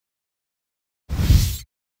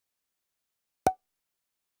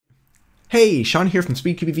Hey, Sean here from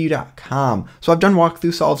SpeedCubeReview.com. So I've done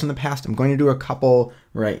walkthrough solves in the past. I'm going to do a couple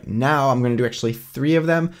right now. I'm going to do actually 3 of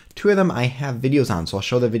them. 2 of them I have videos on, so I'll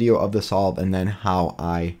show the video of the solve and then how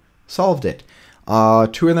I solved it. 2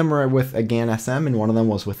 of them were with a GAN SM and one of them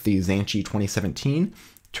was with the Xanchi 2017.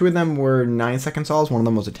 2 of them were 9-second solves, one of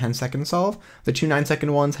them was a 10-second solve. The 2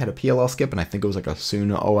 9-second ones had a PLL skip and I think it was like a soon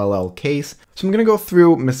OLL case. So I'm going to go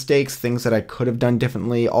through mistakes, things that I could have done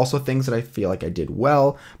differently, also things that I feel like I did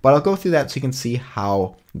well, but I'll go through that so you can see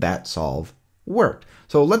how that solve worked.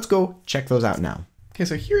 So let's go check those out now. Okay,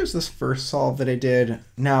 so here's this first solve that I did.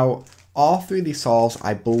 Now, all 3 of these solves,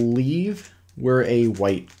 I believe, were a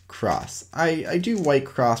white cross. I do white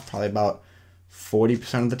cross probably about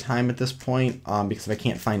 40% of the time at this point, because if I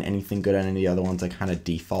can't find anything good on any of the other ones, I kind of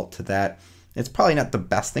default to that. It's probably not the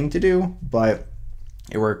best thing to do, but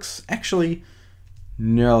it works. Actually,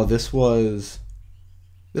 no, this was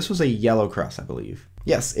a yellow cross, I believe.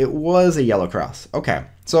 Yes, it was a yellow cross. Okay,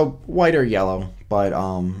 so white or yellow, but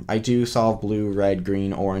I do solve blue, red,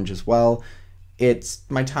 green, orange as well.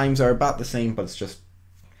 My times are about the same, but it's just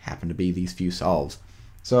happen to be these few solves.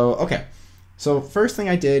 So, okay. So first thing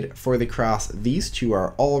I did for the cross, these 2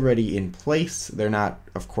 are already in place. They're not,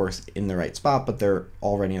 of course, in the right spot, but they're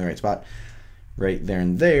already in the right spot, right there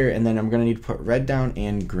and there. And then I'm going to need to put red down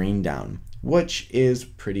and green down, which is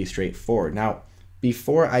pretty straightforward. Now,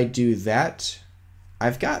 before I do that,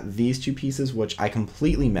 I've got these 2 pieces, which I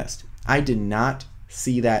completely missed. I did not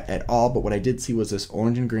see that at all, but what I did see was this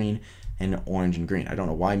orange and green and orange and green. I don't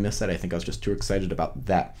know why I missed that. I think I was just too excited about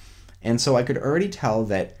that. And so I could already tell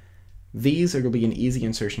that these are going to be an easy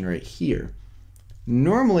insertion right here.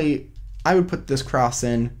 Normally, I would put this cross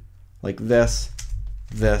in like this,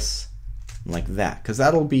 like that, because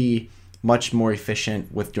that'll be much more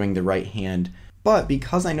efficient with doing the right hand. But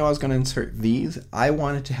because I know I was going to insert these, I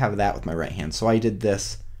wanted to have that with my right hand. So I did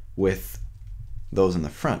this with those in the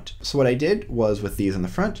front. So what I did was with these in the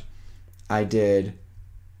front, I did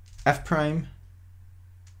F prime,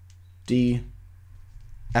 D,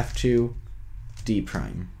 F2, D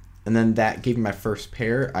prime. And then that gave me my first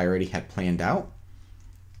pair I already had planned out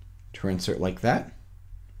to insert like that.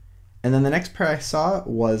 And then the next pair I saw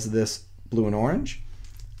was this blue and orange.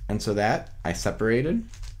 And so that I separated,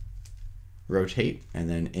 rotate, and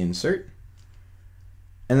then insert.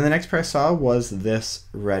 And then the next pair I saw was this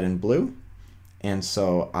red and blue. And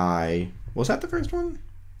so was that the first one?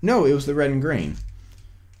 No, it was the red and green.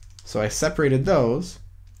 So I separated those,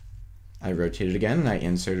 I rotated again, and I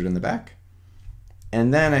inserted in the back.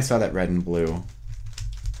 And then I saw that red and blue,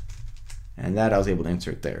 and that I was able to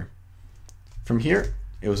insert there. From here,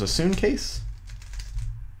 it was a soon case,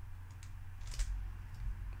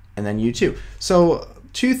 and then U2. So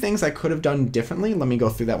 2 things I could have done differently. Let me go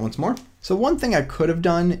through that once more. So one thing I could have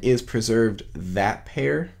done is preserved that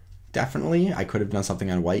pair, definitely. I could have done something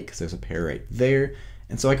on white because there's a pair right there.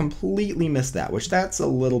 And so I completely missed that, which that's a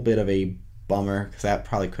little bit of a bummer because that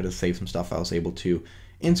probably could have saved some stuff. I was able to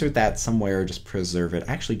insert that somewhere or just preserve it.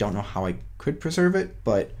 I actually don't know how I could preserve it,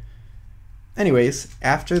 but anyways,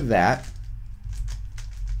 after that,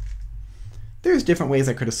 there's different ways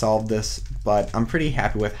I could have solved this, but I'm pretty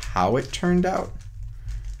happy with how it turned out.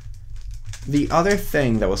 The other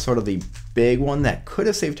thing that was sort of the big one that could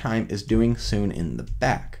have saved time is doing soon in the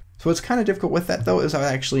back. So what's kind of difficult with that though is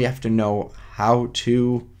I actually have to know how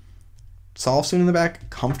to solve soon in the back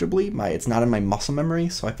comfortably. It's not in my muscle memory,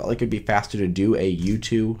 so I felt like it'd be faster to do a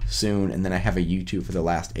U2 soon and then I have a U2 for the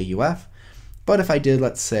last AUF. But if I did,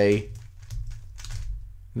 let's say,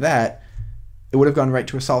 that, it would have gone right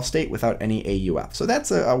to a solved state without any AUF. So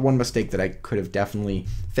that's a one mistake that I could have definitely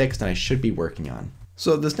fixed and I should be working on.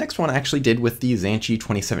 So this next one I actually did with the Xanchi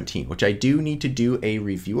 2017, which I do need to do a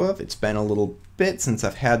review of. It's been a little bit since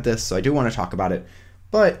I've had this, so I do want to talk about it.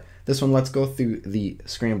 But this one, let's go through the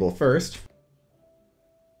scramble first.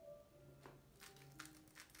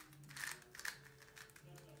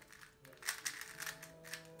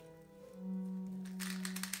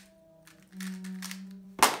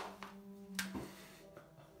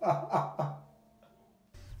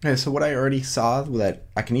 Okay, so what I already saw that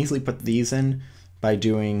I can easily put these in by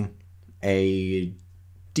doing a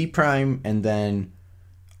D prime and then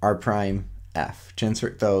R prime F to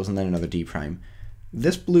insert those and then another D prime.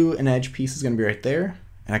 This blue and edge piece is going to be right there,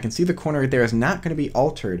 and I can see the corner right there is not going to be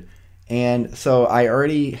altered. And so I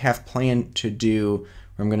already have planned to do,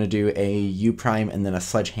 I'm going to do a U prime and then a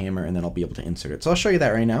sledgehammer, and then I'll be able to insert it. So I'll show you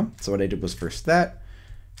that right now. So what I did was first that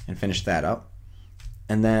and finish that up.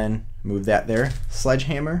 And then move that there,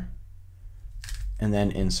 sledgehammer, and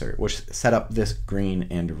then insert, which set up this green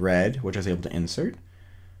and red, which I was able to insert,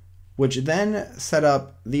 which then set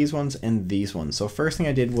up these ones and these ones. So first thing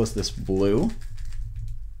I did was this blue.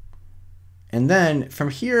 And then from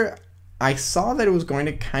here, I saw that it was going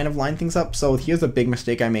to kind of line things up. So here's a big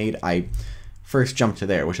mistake I made. I first jumped to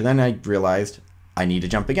there, which then I realized I need to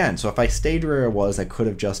jump again. So if I stayed where I was, I could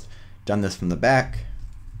have just done this from the back,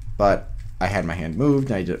 but I had my hand moved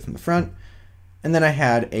and I did it from the front. And then I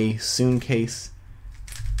had a soon case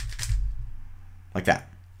like that.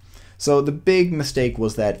 So the big mistake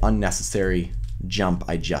was that unnecessary jump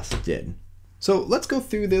I just did. So let's go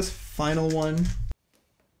through this final one.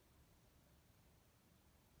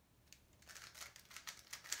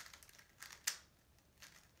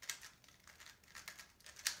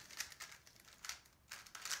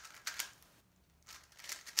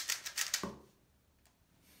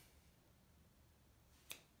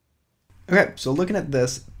 Okay, so looking at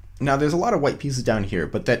this, now there's a lot of white pieces down here,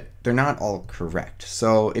 but that they're not all correct.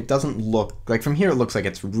 So it doesn't look, like from here it looks like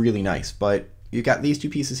it's really nice, but you've got these two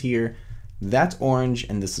pieces here, that's orange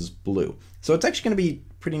and this is blue. So it's actually gonna be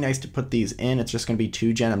pretty nice to put these in. It's just gonna be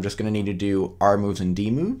 2gen. I'm just gonna need to do R moves and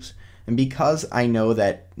D moves. And because I know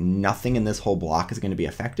that nothing in this whole block is gonna be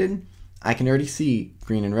affected, I can already see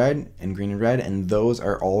green and red, and those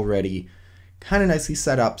are already kind of nicely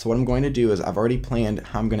set up. So what I'm going to do is I've already planned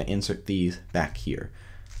how I'm going to insert these back here.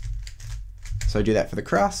 So I do that for the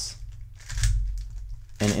cross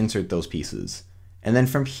and insert those pieces. And then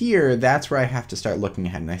from here, that's where I have to start looking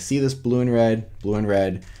ahead. And I see this blue and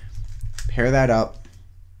red, pair that up,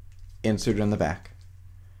 insert it in the back.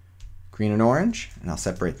 Green and orange, and I'll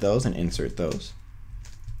separate those and insert those.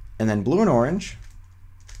 And then blue and orange,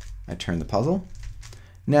 I turn the puzzle.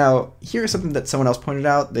 Now, here's something that someone else pointed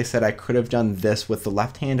out. They said I could have done this with the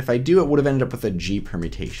left hand. If I do, it would have ended up with a G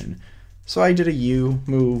permutation. So I did a U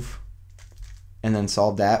move and then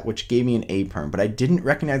solved that, which gave me an A perm, but I didn't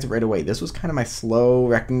recognize it right away. This was kind of my slow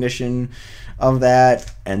recognition of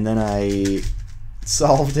that, and then I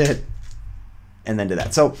solved it and then did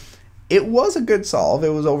that. So it was a good solve. It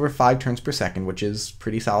was over 5 turns per second, which is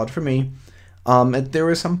pretty solid for me. There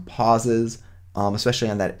were some pauses, especially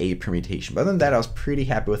on that A permutation. But other than that, I was pretty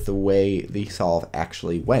happy with the way the solve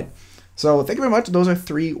actually went. So thank you very much. Those are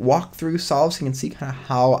 3 walkthrough solves. You can see kind of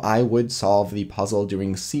how I would solve the puzzle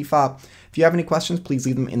doing CFOP. If you have any questions, please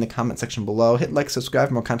leave them in the comment section below. Hit like, subscribe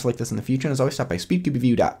for more content like this in the future. And as always, stop by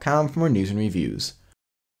speedcubeview.com for more news and reviews.